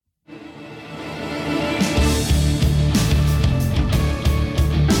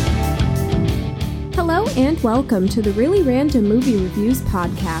and welcome to the Really Random Movie Reviews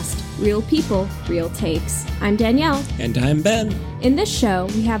podcast. Real people, real takes. I'm Danielle. And I'm Ben. In this show,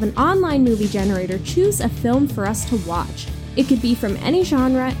 we have an online movie generator choose a film for us to watch. It could be from any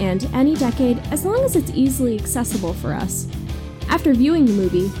genre and any decade, as long as it's easily accessible for us. After viewing the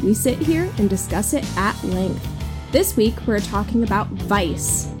movie, we sit here and discuss it at length. This week, we're talking about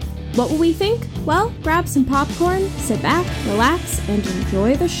Vice. What will we think? Well, grab some popcorn, sit back, relax, and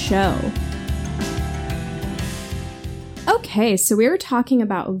enjoy the show. Okay, so we were talking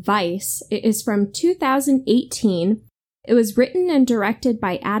about Vice. It is from 2018. It was written and directed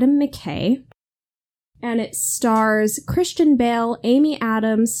by Adam McKay. And it stars Christian Bale, Amy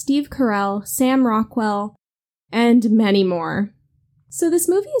Adams, Steve Carell, Sam Rockwell, and many more. So this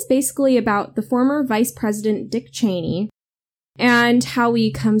movie is basically about the former Vice President Dick Cheney and how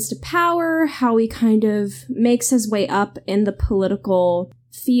he comes to power, how he kind of makes his way up in the political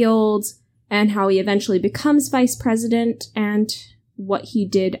field, and how he eventually becomes vice president, and what he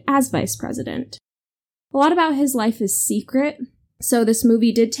did as vice president. A lot about his life is secret, so this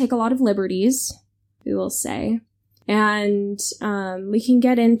movie did take a lot of liberties, we will say. And we can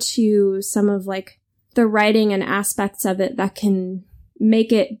get into some of, like, the writing and aspects of it that can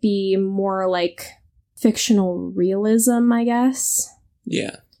make it be more like fictional realism, I guess.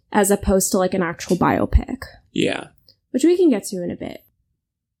 Yeah. As opposed to, like, an actual biopic. Yeah. Which we can get to in a bit.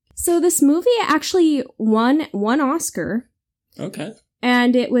 So this movie actually won one Oscar. Okay.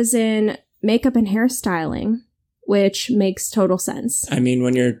 And it was in makeup and hairstyling, which makes total sense. I mean,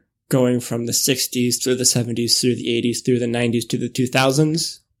 when you're going from the 60s through the 70s through the 80s through the 90s to the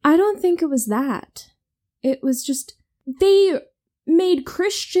 2000s. I don't think it was that. It was just, they made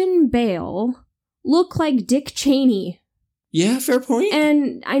Christian Bale look like Dick Cheney. Yeah, fair point.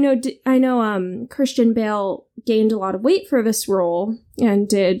 And I know Christian Bale gained a lot of weight for this role and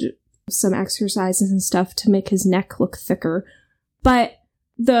did some exercises and stuff to make his neck look thicker. But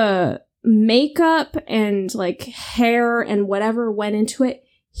the makeup and, like, hair and whatever went into it,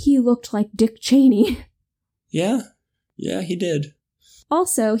 he looked like Dick Cheney. Yeah. Yeah, he did.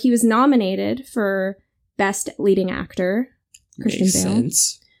 Also, he was nominated for Best Leading Actor. Christian Makes Bale.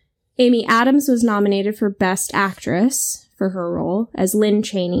 sense. Amy Adams was nominated for Best Actress for her role as Lynn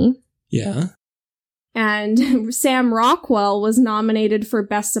Cheney. Yeah. And Sam Rockwell was nominated for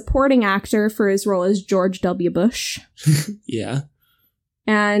Best Supporting Actor for his role as George W. Bush. Yeah.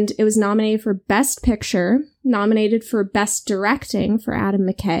 And it was nominated for Best Picture, nominated for Best Directing for Adam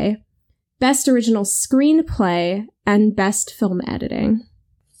McKay, Best Original Screenplay, and Best Film Editing.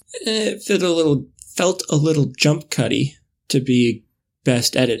 It felt a little jump cutty to be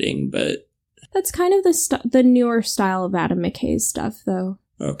Best Editing, but... That's kind of the newer style of Adam McKay's stuff, though.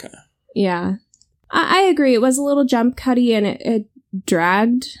 Okay. Yeah. I agree. It was a little jump cutty and it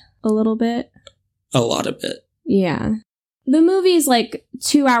dragged a little bit. A lot of it. Yeah. The movie is like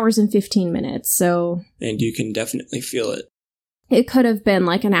 2 hours and 15 minutes, so... And you can definitely feel it. It could have been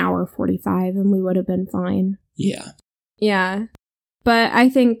like an hour 45 and we would have been fine. Yeah. Yeah. But I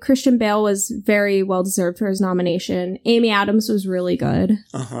think Christian Bale was very well deserved for his nomination. Amy Adams was really good.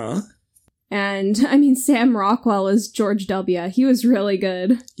 Uh-huh. And, I mean, Sam Rockwell as George W. He was really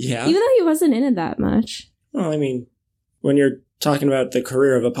good. Yeah. Even though he wasn't in it that much. Well, I mean, when you're talking about the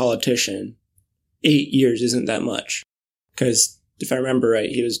career of a politician, 8 years isn't that much. Because, if I remember right,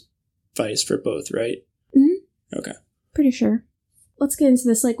 he was vice for both, right? Mm-hmm. Okay. Pretty sure. Let's get into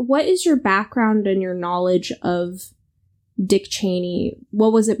this. Like, what is your background and your knowledge of Dick Cheney?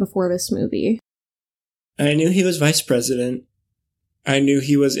 What was it before this movie? I knew he was vice president. I knew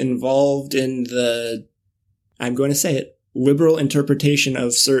he was involved in the, I'm going to say it, liberal interpretation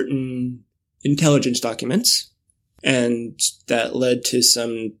of certain intelligence documents. And that led to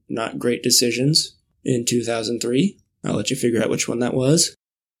some not great decisions in 2003. I'll let you figure out which one that was.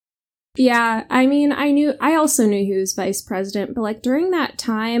 Yeah, I mean, I also knew he was vice president, but, like, during that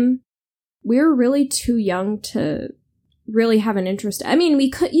time, we were really too young to really have an interest. I mean,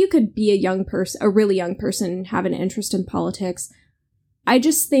 you could be a really young person and have an interest in politics. I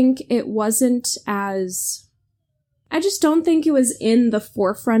just think it wasn't as... I just don't think it was in the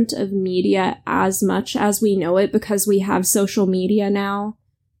forefront of media as much as we know it because we have social media now.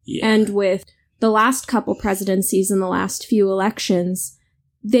 Yeah. And with the last couple presidencies and the last few elections,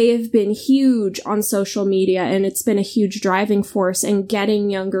 they have been huge on social media, and it's been a huge driving force in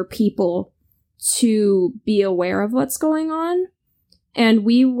getting younger people to be aware of what's going on. And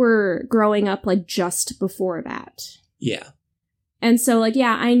we were growing up, like, just before that. Yeah. And so, like,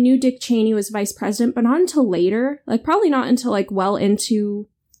 yeah, I knew Dick Cheney was vice president, but not until later. Like, probably not until, like, well into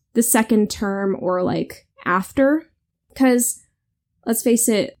the second term or, like, after. Because, let's face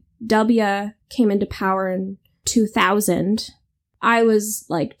it, W came into power in 2000. I was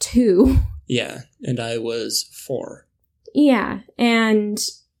like 2. Yeah, and I was 4. Yeah, and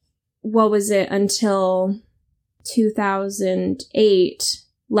what was it until 2008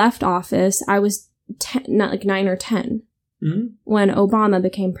 left office? I was 9 or 10 when Obama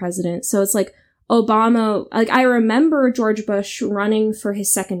became president. So it's like Obama, like I remember George Bush running for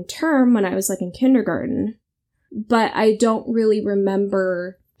his second term when I was like in kindergarten, but I don't really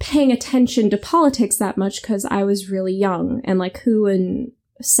remember paying attention to politics that much because I was really young, and like who in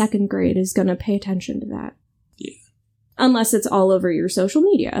second grade is going to pay attention to that? Yeah. Unless it's all over your social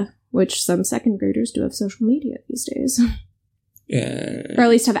media, which some second graders do have social media these days. Yeah. Or at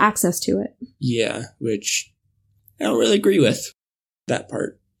least have access to it. Yeah, which I don't really agree with that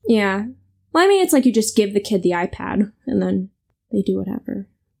part. Yeah. Well, I mean, it's like you just give the kid the iPad and then they do whatever.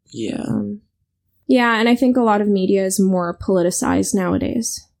 Yeah. Yeah, and I think a lot of media is more politicized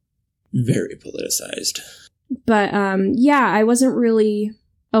nowadays. Very politicized. But yeah, I wasn't really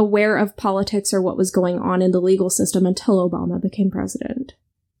aware of politics or what was going on in the legal system until Obama became president.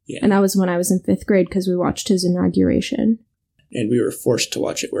 Yeah. And that was when I was in 5th grade because we watched his inauguration. And we were forced to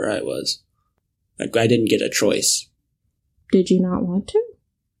watch it where I was. Like, I didn't get a choice. Did you not want to?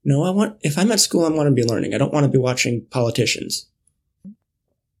 No, if I'm at school, I want to be learning. I don't want to be watching politicians.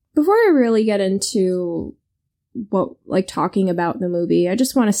 Before I really get into talking about the movie, I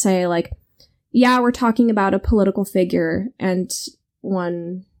just want to say, yeah, we're talking about a political figure and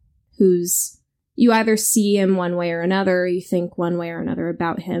one who's, you either see him one way or another, you think one way or another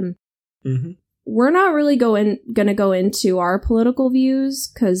about him. Mm-hmm. We're not really going to go into our political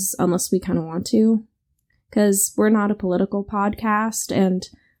views, unless we kind of want to, because we're not a political podcast, and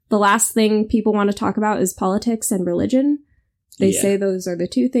the last thing people want to talk about is politics and religion. They say those are the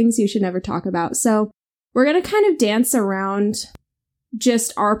 2 things you should never talk about. So we're going to kind of dance around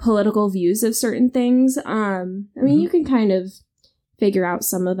just our political views of certain things. I mean, you can kind of figure out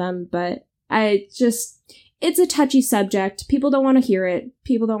some of them, but it's a touchy subject. People don't want to hear it.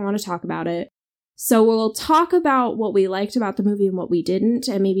 People don't want to talk about it. So we'll talk about what we liked about the movie and what we didn't,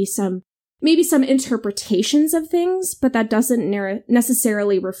 and maybe some interpretations of things, but that doesn't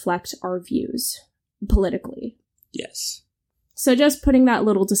necessarily reflect our views politically. Yes. So just putting that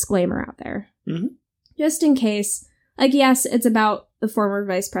little disclaimer out there. Mm-hmm. Just in case. Yes, it's about the former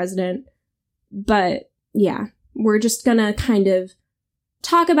vice president, but yeah, we're just gonna kind of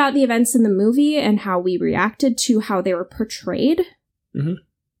talk about the events in the movie and how we reacted to how they were portrayed,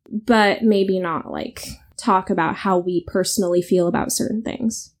 but maybe not talk about how we personally feel about certain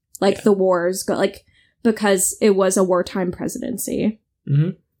things. The wars, because it was a wartime presidency.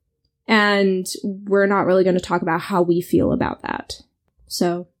 Mm-hmm. And we're not really going to talk about how we feel about that.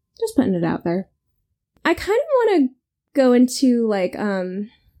 So, just putting it out there. I kind of want to go into,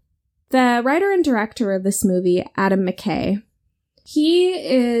 the writer and director of this movie, Adam McKay. He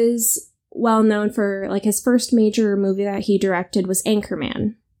is well known for, his first major movie that he directed was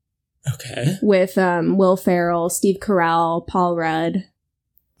Anchorman. Okay. With Will Ferrell, Steve Carell, Paul Rudd.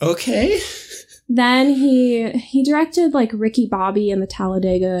 Okay. Then he directed, Ricky Bobby and the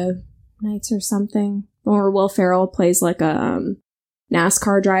Talladega Nights or something. Or Will Ferrell plays, a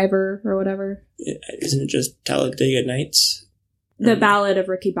NASCAR driver or whatever. Isn't it just Talladega Nights? The Ballad of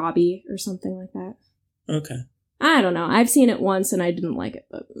Ricky Bobby or something like that. Okay. I don't know. I've seen it once and I didn't like it.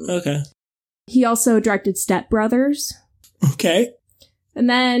 But okay. He also directed Step Brothers. Okay. And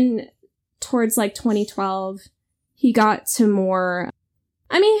then towards 2012, he got to more...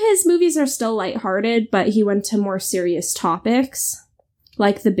 I mean, his movies are still lighthearted, but he went to more serious topics.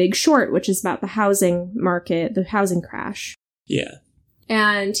 Like The Big Short, which is about the housing market, the housing crash. Yeah.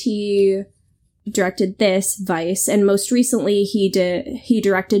 And he directed this, Vice, and most recently he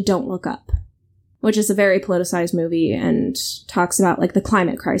directed Don't Look Up, which is a very politicized movie and talks about the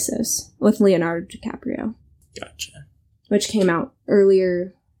climate crisis with Leonardo DiCaprio. Gotcha. Which came out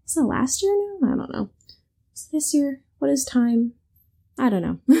earlier. Is it last year now? I don't know. Is it this year? What is time? I don't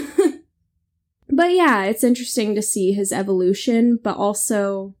know. But yeah, it's interesting to see his evolution, but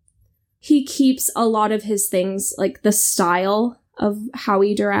also he keeps a lot of his things, the style of how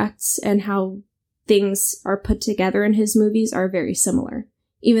he directs and how things are put together in his movies are very similar,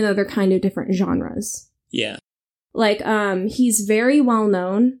 even though they're kind of different genres. Yeah. He's very well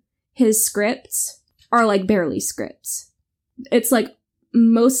known. His scripts are barely scripts. It's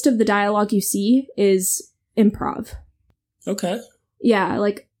most of the dialogue you see is improv. Okay. Yeah,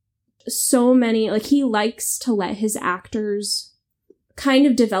 so many, he likes to let his actors kind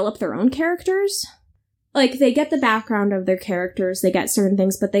of develop their own characters. They get the background of their characters, they get certain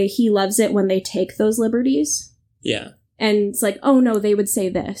things, but he loves it when they take those liberties. Yeah. And it's like, oh no, they would say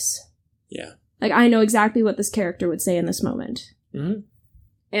this. Yeah. Like, I know exactly what this character would say in this moment. Mm-hmm.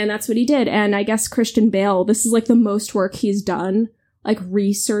 And that's what he did. And I guess Christian Bale, this is like the most work he's done, like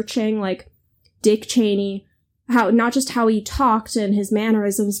researching like Dick Cheney, how not just how he talked and his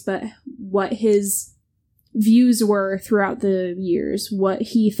mannerisms, but what his views were throughout the years, what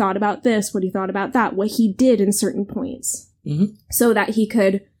he thought about this, what he thought about that, what he did in certain points, so that he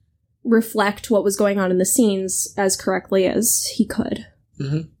could reflect what was going on in the scenes as correctly as he could.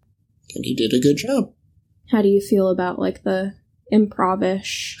 Mm-hmm. And he did a good job. How do you feel about like the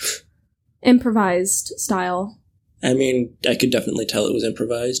improvised style? I mean, I could definitely tell it was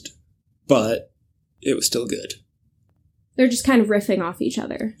improvised, but it was still good. They're just kind of riffing off each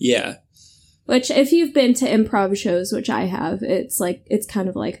other. Yeah. Which, if you've been to improv shows, which I have, it's kind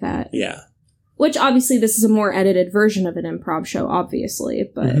of like that. Yeah. Which, obviously, this is a more edited version of an improv show, obviously,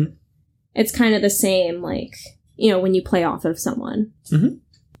 but it's kind of the same, like, you know, when you play off of someone. Mm-hmm.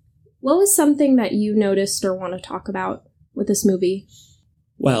 What was something that you noticed or want to talk about with this movie?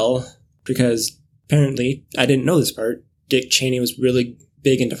 Well, because apparently, I didn't know this part, Dick Cheney was really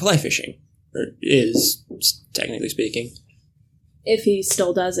big into fly fishing. Or is, technically speaking. If he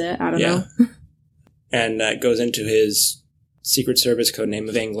still does it, I don't know. And that goes into his Secret Service codename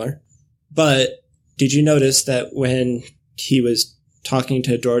of Angler. But did you notice that when he was talking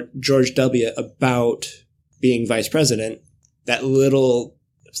to George W. about being vice president, it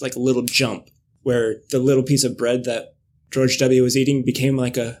was like a little jump where the little piece of bread that George W. was eating became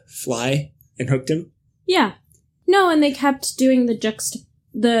like a fly and hooked him? Yeah. No, and they kept doing the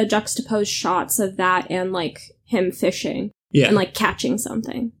juxtaposed shots of that and like him fishing. Yeah. And like catching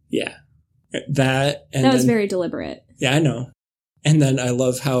something. Yeah. That was very deliberate. Yeah, I know. And then I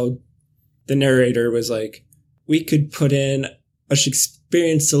love how the narrator was like, we could put in a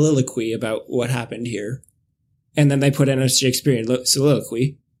Shakespearean soliloquy about what happened here. And then they put in a Shakespearean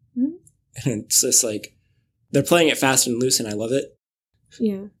soliloquy. Mm-hmm. And it's just like, they're playing it fast and loose and I love it.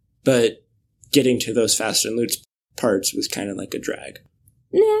 Yeah. But getting to those fast and loose parts was kind of like a drag.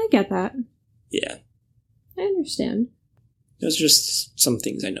 Yeah, I get that. Yeah. I understand. Those are just some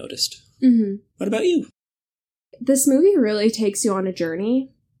things I noticed. Mm-hmm. What about you? This movie really takes you on a journey.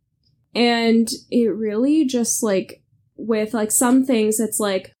 And it really just, like, with, like, some things, it's,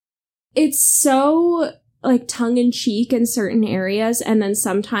 like, it's so, like, tongue-in-cheek in certain areas, and then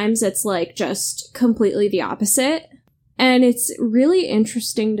sometimes it's, like, just completely the opposite. And it's really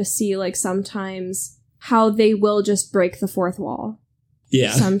interesting to see, like, sometimes how they will just break the fourth wall.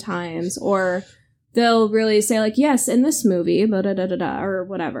 Yeah. Sometimes. Or they'll really say, like, yes, in this movie, da-da-da-da-da, or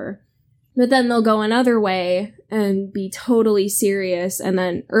whatever. But then they'll go another way and be totally serious, and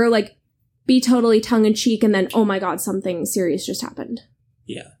then, or, like, be totally tongue-in-cheek, and then, oh my god, something serious just happened.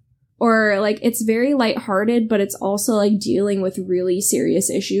 Yeah. Or, like, it's very lighthearted, but it's also, like, dealing with really serious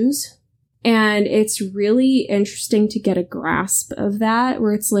issues. And it's really interesting to get a grasp of that,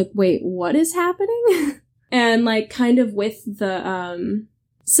 where it's like, wait, what is happening? And, like, kind of with the,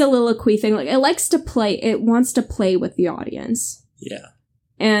 soliloquy thing, like, it wants to play with the audience. Yeah.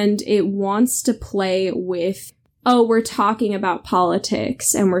 And it wants to play with, oh, we're talking about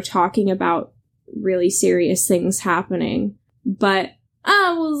politics, and we're talking about really serious things happening. But,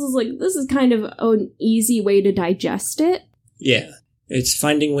 this is kind of an easy way to digest it. Yeah. It's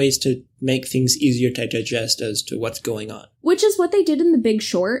finding ways to make things easier to digest as to what's going on. Which is what they did in The Big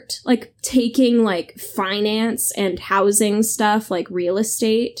Short. Like, taking, like, finance and housing stuff, like real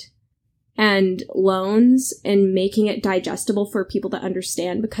estate and loans, and making it digestible for people to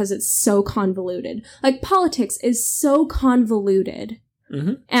understand because it's so convoluted. Like, politics is so convoluted.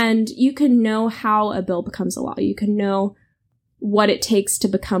 Mm-hmm. And you can know how a bill becomes a law. You can know what it takes to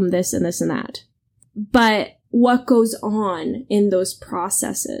become this and this and that. But what goes on in those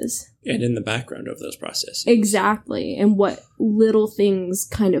processes. And in the background of those processes. Exactly. And what little things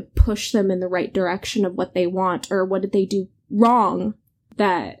kind of push them in the right direction of what they want, or what did they do wrong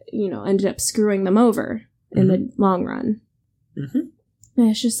that, ended up screwing them over in the long run. Mm-hmm. And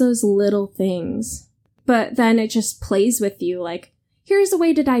it's just those little things. But then it just plays with you, like, here's a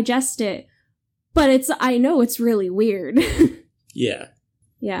way to digest it. But I know it's really weird. Yeah.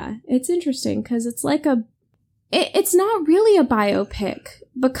 Yeah, it's interesting, because it's like it's not really a biopic,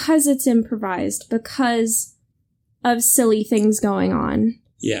 because it's improvised, because of silly things going on.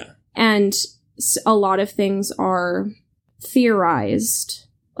 Yeah. And a lot of things are theorized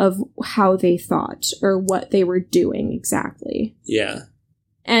of how they thought, or what they were doing exactly. Yeah.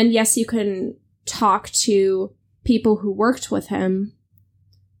 And yes, you can talk to people who worked with him,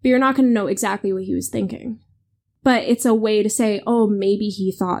 but you're not going to know exactly what he was thinking. But it's a way to say, oh, maybe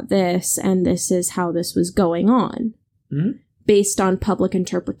he thought this, and this is how this was going on. based on public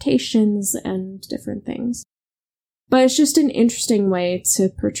interpretations and different things. But it's just an interesting way to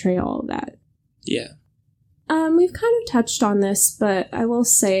portray all of that. Yeah. We've kind of touched on this, but I will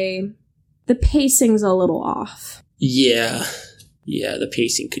say the pacing's a little off. Yeah. Yeah, the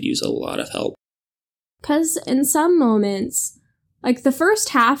pacing could use a lot of help. Because in some moments, like the first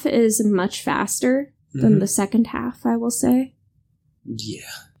half is much faster than the second half, I will say. Yeah.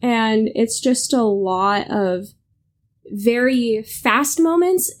 And it's just a lot of very fast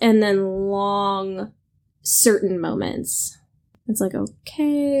moments and then long, certain moments. It's like,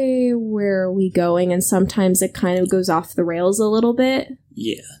 okay, where are we going? And sometimes it kind of goes off the rails a little bit.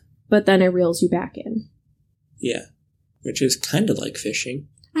 Yeah. But then it reels you back in. Yeah. Which is kind of like fishing.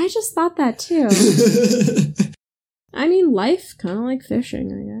 I just thought that too. I mean, life kind of like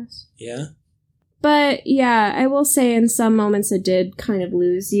fishing, I guess. Yeah. But yeah, I will say in some moments it did kind of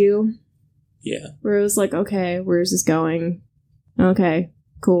lose you. Yeah. Where it was like, okay, where's this going? Okay,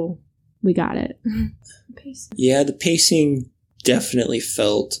 cool. We got it. Yeah, the pacing definitely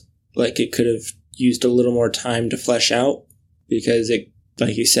felt like it could have used a little more time to flesh out because it,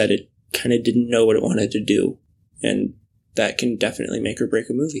 like you said, it kind of didn't know what it wanted to do. And that can definitely make or break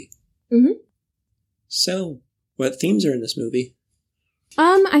a movie. So, what themes are in this movie?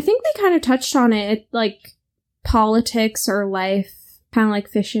 I think we kind of touched on it, like politics or life, kind of like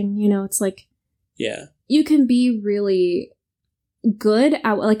fishing, you know, it's like, yeah, you can be really good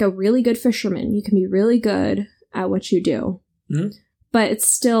at, like a really good fisherman. You can be really good at what you do, but it's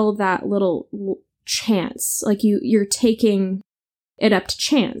still that little chance. Like you're taking it up to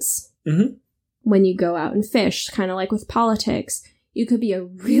chance when you go out and fish, kind of like with politics. You could be a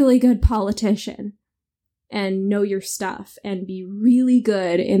really good politician and know your stuff and be really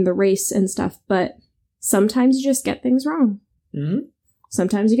good in the race and stuff, but sometimes you just get things wrong.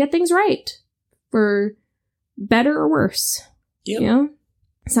 Sometimes you get things right, for better or worse. Yep. You know?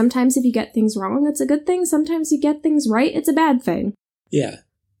 Sometimes if you get things wrong, it's a good thing. Sometimes you get things right, it's a bad thing. Yeah.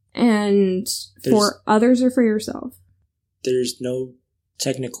 And for others or for yourself. There's no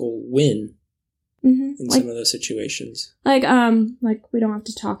technical win in some of those situations. Like we don't have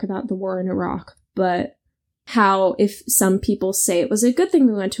to talk about the war in Iraq, but how if some people say it was a good thing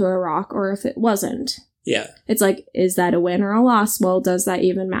we went to Iraq or if it wasn't. Yeah. It's like, is that a win or a loss? Well, does that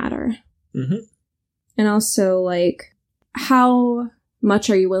even matter? And also, like, how much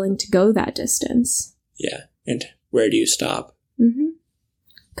are you willing to go that distance? Yeah. And where do you stop?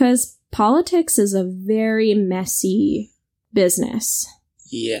 Because politics is a very messy business.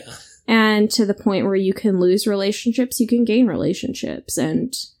 Yeah. And to the point where you can lose relationships, you can gain relationships.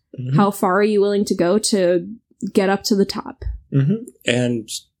 And how far are you willing to go to get up to the top? And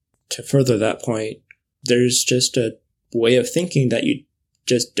to further that point, there's just a way of thinking that you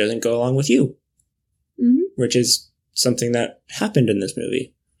just doesn't go along with you. Which is something that happened in this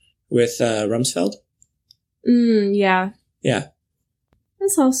movie with Rumsfeld. Yeah. Yeah.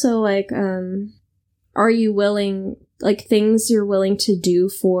 It's also like, are you willing, like things you're willing to do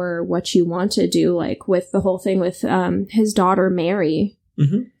for what you want to do, like with the whole thing with his daughter Mary,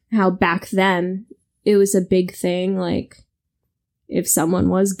 how back then it was a big thing, like if someone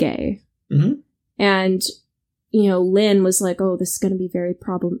was gay. And, you know, Lynn was like, oh, this is going to be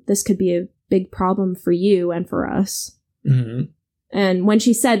this could be a big problem for you and for us. And when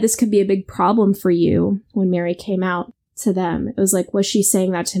she said this could be a big problem for you, when Mary came out to them, it was like, was she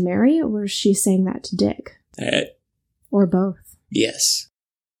saying that to Mary or was she saying that to Dick? Or both? Yes.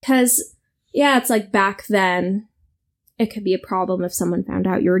 Because, yeah, it's like back then, it could be a problem if someone found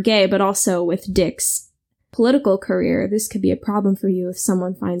out you were gay, but also with Dick's political career, this could be a problem for you if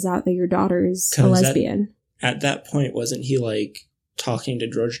someone finds out that your daughter is a lesbian. At that point, wasn't he, like, talking to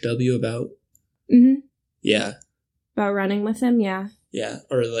George W. about? Yeah. About running with him, yeah. Yeah,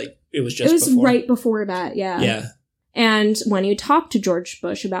 or, like, it was just before. Right before that, yeah. Yeah. And when you talked to George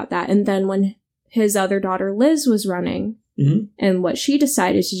Bush about that, and then when his other daughter Liz was running, and what she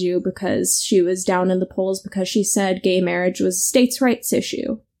decided to do because she was down in the polls because she said gay marriage was a states' rights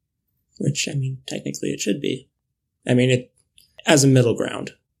issue. Which, I mean, technically it should be. I mean, it as a middle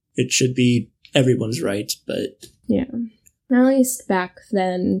ground. It should be everyone's rights, but... Yeah. At least back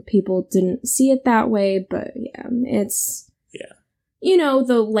then, people didn't see it that way, but yeah, it's... Yeah. You know,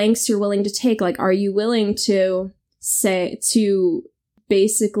 the lengths you're willing to take. Like, are you willing to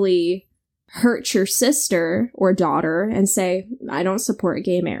basically hurt your sister or daughter and say, I don't support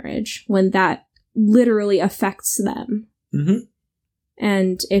gay marriage, when that literally affects them?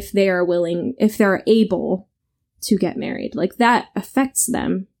 And if they're able to get married, like that affects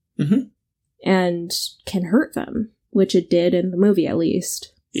them and can hurt them, which it did in the movie at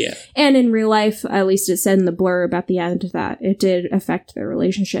least. Yeah. And in real life, at least it said in the blurb at the end that it did affect their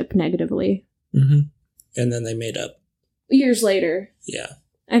relationship negatively. Mm-hmm. And then they made up. Years later. Yeah.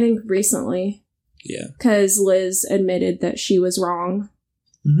 I think recently. Yeah. Because Liz admitted that she was wrong.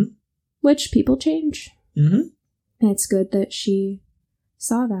 Mm-hmm. Which people change. Mm-hmm. And it's good that she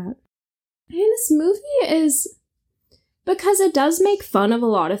saw that. And this movie is... Because it does make fun of a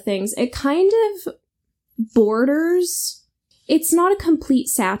lot of things, it kind of borders... It's not a complete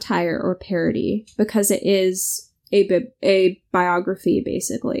satire or parody, because it is a biography,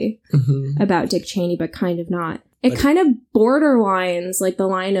 basically, about Dick Cheney, but kind of not. It kind of borderlines, like, the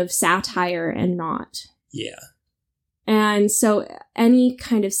line of satire and not. Yeah. And so any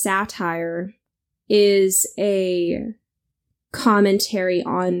kind of satire is a commentary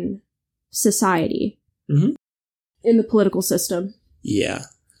on society in the political system. Yeah.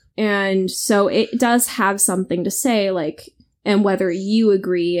 And so it does have something to say, like, and whether you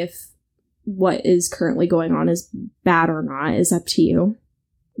agree if what is currently going on is bad or not is up to you.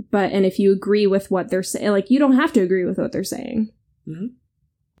 And if you agree with what they're saying, like, you don't have to agree with what they're saying. Mm-hmm.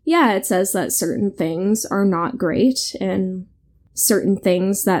 Yeah, it says that certain things are not great, and certain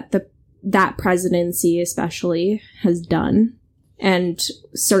things that that presidency especially has done, and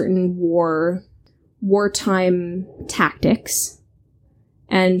certain wartime tactics,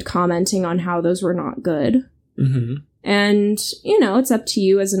 and commenting on how those were not good. Mm-hmm. And, it's up to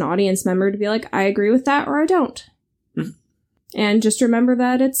you as an audience member to be like, I agree with that or I don't. Mm-hmm. And just remember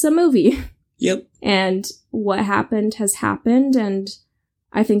that it's a movie. Yep. And what happened has happened, and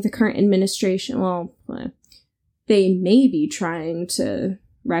I think the current administration, they may be trying to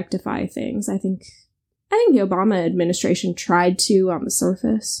rectify things. I think the Obama administration tried to on the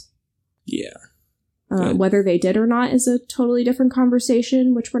surface. Yeah. Whether they did or not is a totally different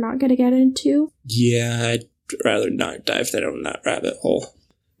conversation, which we're not going to get into. Yeah, I'd rather not dive down that rabbit hole.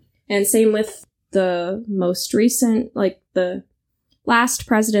 And same with the most recent, like the last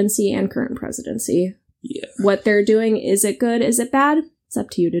presidency and current presidency. Yeah. What they're doing, is it good? Is it bad? It's up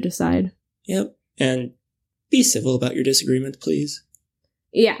to you to decide. Yep. And be civil about your disagreements, please.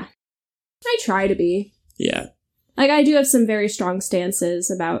 Yeah. I try to be. Yeah. Like, I do have some very strong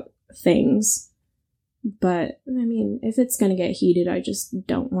stances about things. But, I mean, if it's going to get heated, I just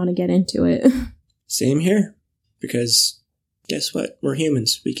don't want to get into it. Same here. Because, guess what? We're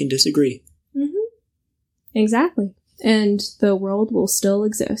humans. We can disagree. Mm-hmm. Exactly. And the world will still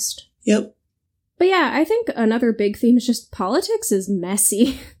exist. Yep. But yeah, I think another big theme is just politics is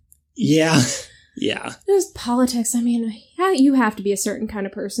messy. Yeah. Yeah. Just politics. I mean, you have to be a certain kind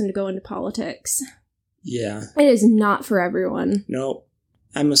of person to go into politics. Yeah. It is not for everyone. No.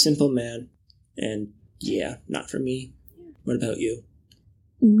 I'm a simple man. And yeah, not for me. What about you?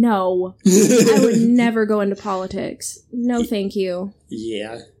 No. I would never go into politics. No, thank you.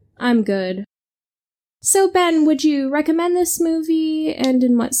 Yeah. I'm good. So, Ben, would you recommend this movie, and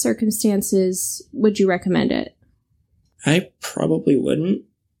in what circumstances would you recommend it? I probably wouldn't,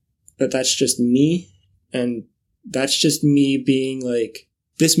 but that's just me, and that's just me being like,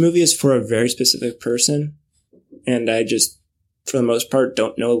 this movie is for a very specific person, and I just, for the most part,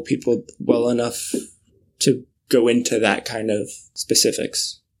 don't know people well enough to go into that kind of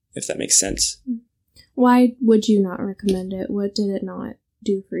specifics, if that makes sense. Why would you not recommend it? What did it not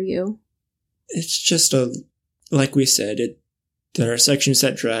do for you? It's just like we said, there are sections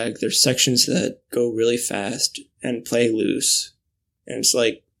that drag, there's sections that go really fast and play loose. And it's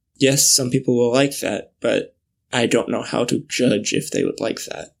like, yes, some people will like that, but I don't know how to judge if they would like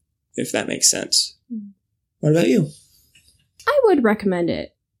that, if that makes sense. What about you? I would recommend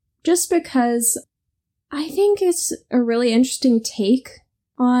it, just because I think it's a really interesting take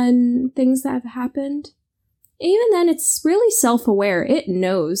on things that have happened. Even then, it's really self-aware. It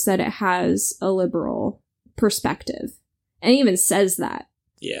knows that it has a liberal perspective. And even says that.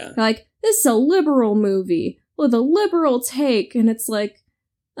 Yeah. They're like, this is a liberal movie with a liberal take. And it's like,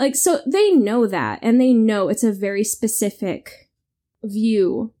 so they know that. And they know it's a very specific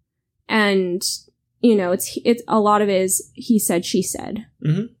view. And, it's a lot of it is he said, she said.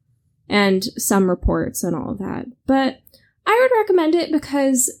 Mm-hmm. And some reports and all of that. But I would recommend it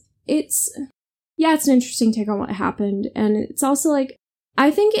because it's an interesting take on what happened. And it's also like,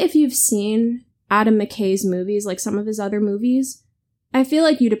 I think if you've seen Adam McKay's movies, like some of his other movies, I feel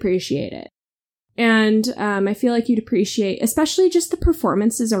like you'd appreciate it. And I feel like you'd appreciate, especially just the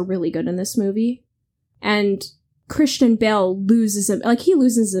performances are really good in this movie. And Christian Bale loses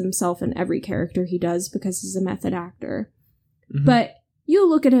himself in every character he does because he's a method actor. Mm-hmm. But you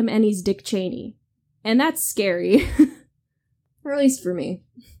look at him and he's Dick Cheney. And that's scary. Or at least for me.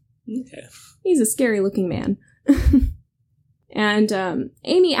 Okay. He's a scary looking man. And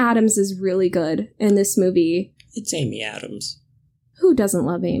Amy Adams is really good in this movie. It's Amy Adams. Who doesn't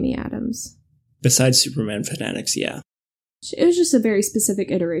love Amy Adams? Besides Superman fanatics, yeah. It was just a very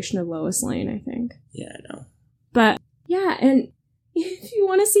specific iteration of Lois Lane, I think. Yeah, I know. But, yeah, and if you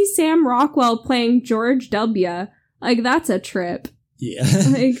want to see Sam Rockwell playing George W., like, that's a trip. Yeah.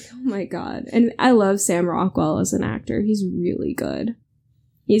 Like, oh my god. And I love Sam Rockwell as an actor. He's really good.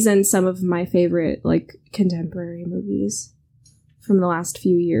 He's in some of my favorite, like, contemporary movies from the last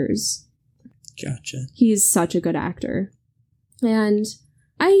few years. Gotcha. He's such a good actor. And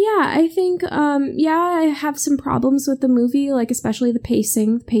I think, I have some problems with the movie, like, especially the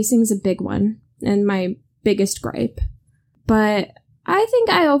pacing. The pacing's a big one, and my biggest gripe. But I think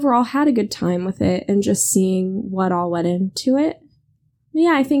I overall had a good time with it, and just seeing what all went into it.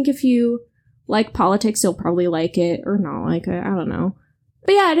 Yeah, I think if you like politics, you'll probably like it, or not like it, I don't know.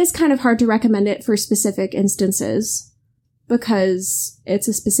 But yeah, it is kind of hard to recommend it for specific instances, because it's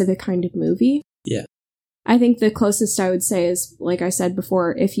a specific kind of movie. Yeah. I think the closest I would say is, like I said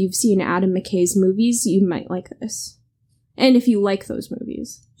before, if you've seen Adam McKay's movies, you might like this. And if you like those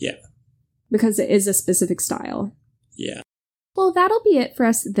movies. Yeah. Because it is a specific style. Yeah. Well, that'll be it for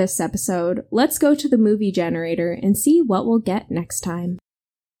us this episode. Let's go to the movie generator and see what we'll get next time.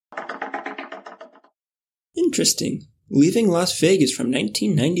 Interesting. Leaving Las Vegas from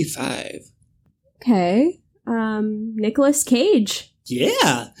 1995. Okay. Nicolas Cage.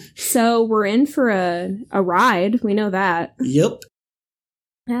 Yeah. So we're in for a ride. We know that. Yep.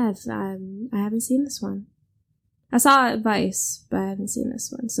 I haven't seen this one. I saw Vice, but I haven't seen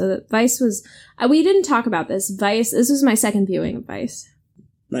this one. So Vice was... we didn't talk about this. Vice, this was my second viewing of Vice.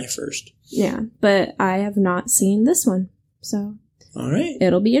 My first. Yeah, but I have not seen this one. So... All right.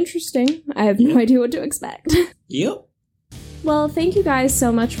 It'll be interesting. I have no idea what to expect. Yep. Well, thank you guys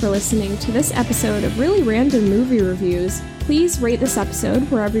so much for listening to this episode of Really Random Movie Reviews. Please rate this episode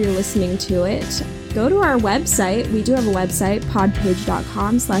wherever you're listening to it. Go to our website. We do have a website,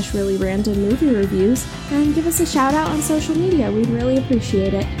 podpage.com/reallyrandommoviereviews, and give us a shout out on social media. We'd really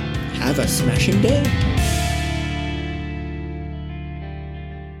appreciate it. Have a smashing day.